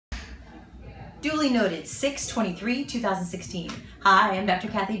Dooley Noted, 6/23/2016. Hi, I'm Dr.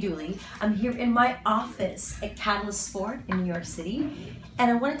 Kathy Dooley. I'm here in my office at Catalyst Sport in New York City, and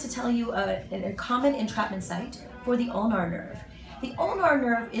I wanted to tell you a common entrapment site for the ulnar nerve. The ulnar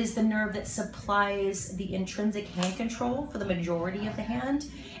nerve is the nerve that supplies the intrinsic hand control for the majority of the hand,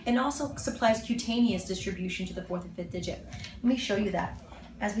 and also supplies cutaneous distribution to the fourth and fifth digit. Let me show you that.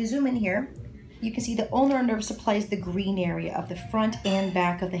 As we zoom in here, you can see the ulnar nerve supplies the green area of the front and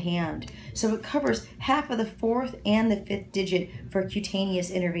back of the hand. So it covers half of the fourth and the fifth digit for cutaneous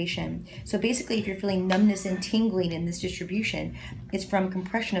innervation. So basically, if you're feeling numbness and tingling in this distribution, it's from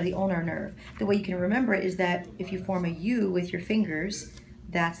compression of the ulnar nerve. The way you can remember it is that if you form a U with your fingers,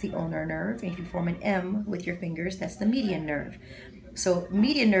 that's the ulnar nerve. And if you form an M with your fingers, that's the median nerve. So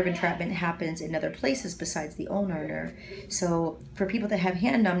median nerve entrapment happens in other places besides the ulnar nerve. So for people that have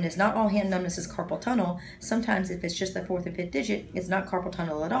hand numbness, not all hand numbness is carpal tunnel. Sometimes if it's just the fourth and fifth digit, it's not carpal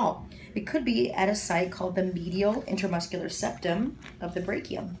tunnel at all. It could be at a site called the medial intermuscular septum of the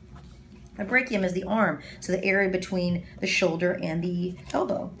brachium. The brachium is the arm, so the area between the shoulder and the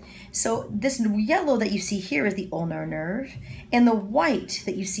elbow. So this yellow that you see here is the ulnar nerve, and the white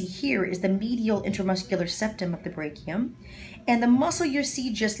that you see here is the medial intermuscular septum of the brachium. And the muscle you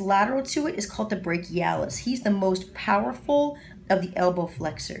see just lateral to it is called the brachialis. He's the most powerful of the elbow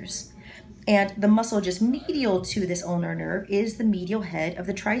flexors. And the muscle just medial to this ulnar nerve is the medial head of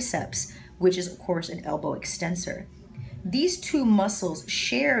the triceps, which is of course an elbow extensor. These two muscles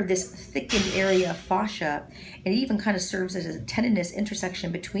share this thickened area of fascia, and it even kind of serves as a tendinous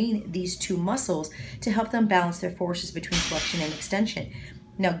intersection between these two muscles to help them balance their forces between flexion and extension.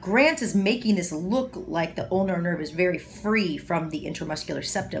 Now, Grant is making this look like the ulnar nerve is very free from the intramuscular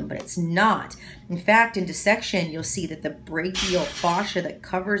septum, but it's not. In fact, in dissection, you'll see that the brachial fascia that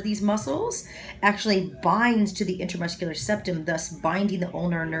covers these muscles actually binds to the intramuscular septum, thus binding the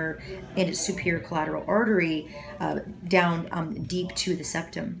ulnar nerve and its superior collateral artery down deep to the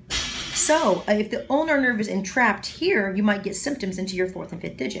septum. So, if the ulnar nerve is entrapped here, you might get symptoms into your fourth and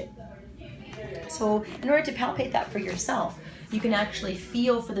fifth digit. So, in order to palpate that for yourself, you can actually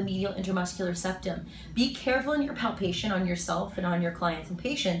feel for the medial intermuscular septum. Be careful in your palpation on yourself and on your clients and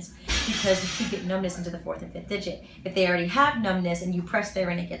patients, because you could get numbness into the fourth and fifth digit. If they already have numbness and you press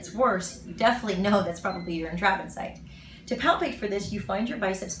there and it gets worse, you definitely know that's probably your entrapment site. To palpate for this, you find your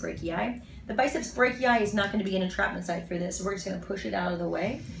biceps brachii. The biceps brachii is not going to be an entrapment site for this, so we're just going to push it out of the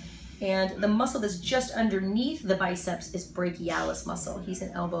way. And the muscle that's just underneath the biceps is brachialis muscle. He's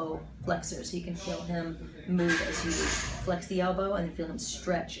an elbow flexor, so you can feel him move as you flex the elbow and then feel him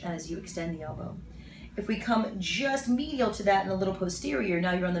stretch as you extend the elbow. If we come just medial to that and a little posterior,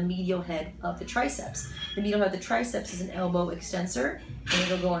 now you're on the medial head of the triceps. The medial head of the triceps is an elbow extensor, and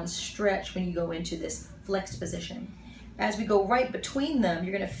it'll go on stretch when you go into this flexed position. As we go right between them,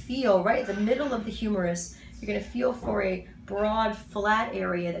 you're going to feel right at the middle of the humerus, you're going to feel for a broad, flat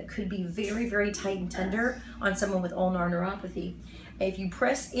area that could be very, very tight and tender on someone with ulnar neuropathy. If you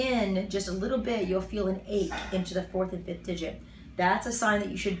press in just a little bit, you'll feel an ache into the fourth and fifth digit. That's a sign that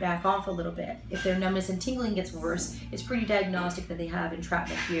you should back off a little bit. If their numbness and tingling gets worse, it's pretty diagnostic that they have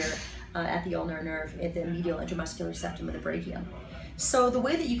entrapment here at the ulnar nerve, at the medial intermuscular septum of the brachium. So the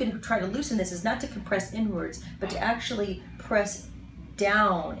way that you can try to loosen this is not to compress inwards, but to actually press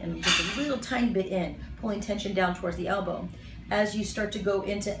down and just a little tiny bit in, pulling tension down towards the elbow. As you start to go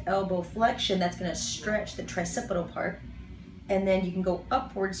into elbow flexion, that's going to stretch the tricipital part, and then you can go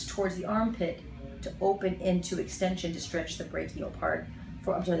upwards towards the armpit to open into extension to stretch the brachial part,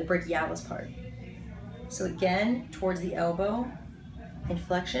 the brachialis part. So again, towards the elbow and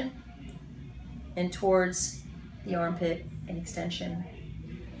flexion, and towards the armpit and extension.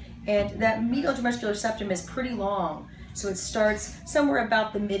 And that medial intermuscular septum is pretty long. So it starts somewhere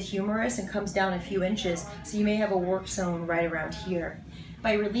about the mid-humerus and comes down a few inches. So you may have a work zone right around here.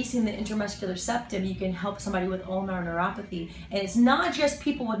 By releasing the intermuscular septum, you can help somebody with ulnar neuropathy. And it's not just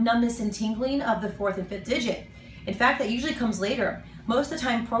people with numbness and tingling of the fourth and fifth digit. In fact, that usually comes later. Most of the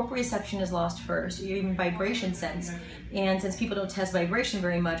time, proprioception is lost first, or even vibration sense. And since people don't test vibration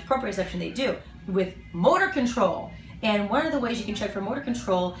very much, proprioception they do with motor control. And one of the ways you can check for motor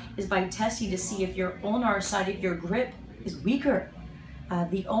control is by testing to see if your ulnar side of your grip is weaker.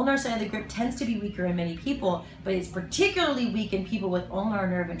 The ulnar side of the grip tends to be weaker in many people, but it's particularly weak in people with ulnar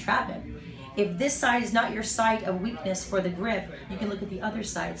nerve entrapment. If this side is not your site of weakness for the grip, you can look at the other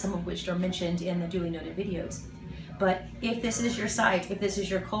side, some of which are mentioned in the Dooley Noted videos. But if this is your site, if this is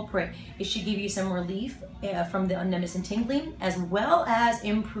your culprit, it should give you some relief from the numbness and tingling, as well as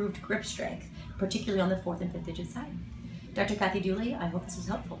improved grip strength, particularly on the fourth and fifth digit side. Dr. Kathy Dooley, I hope this was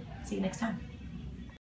helpful. See you next time.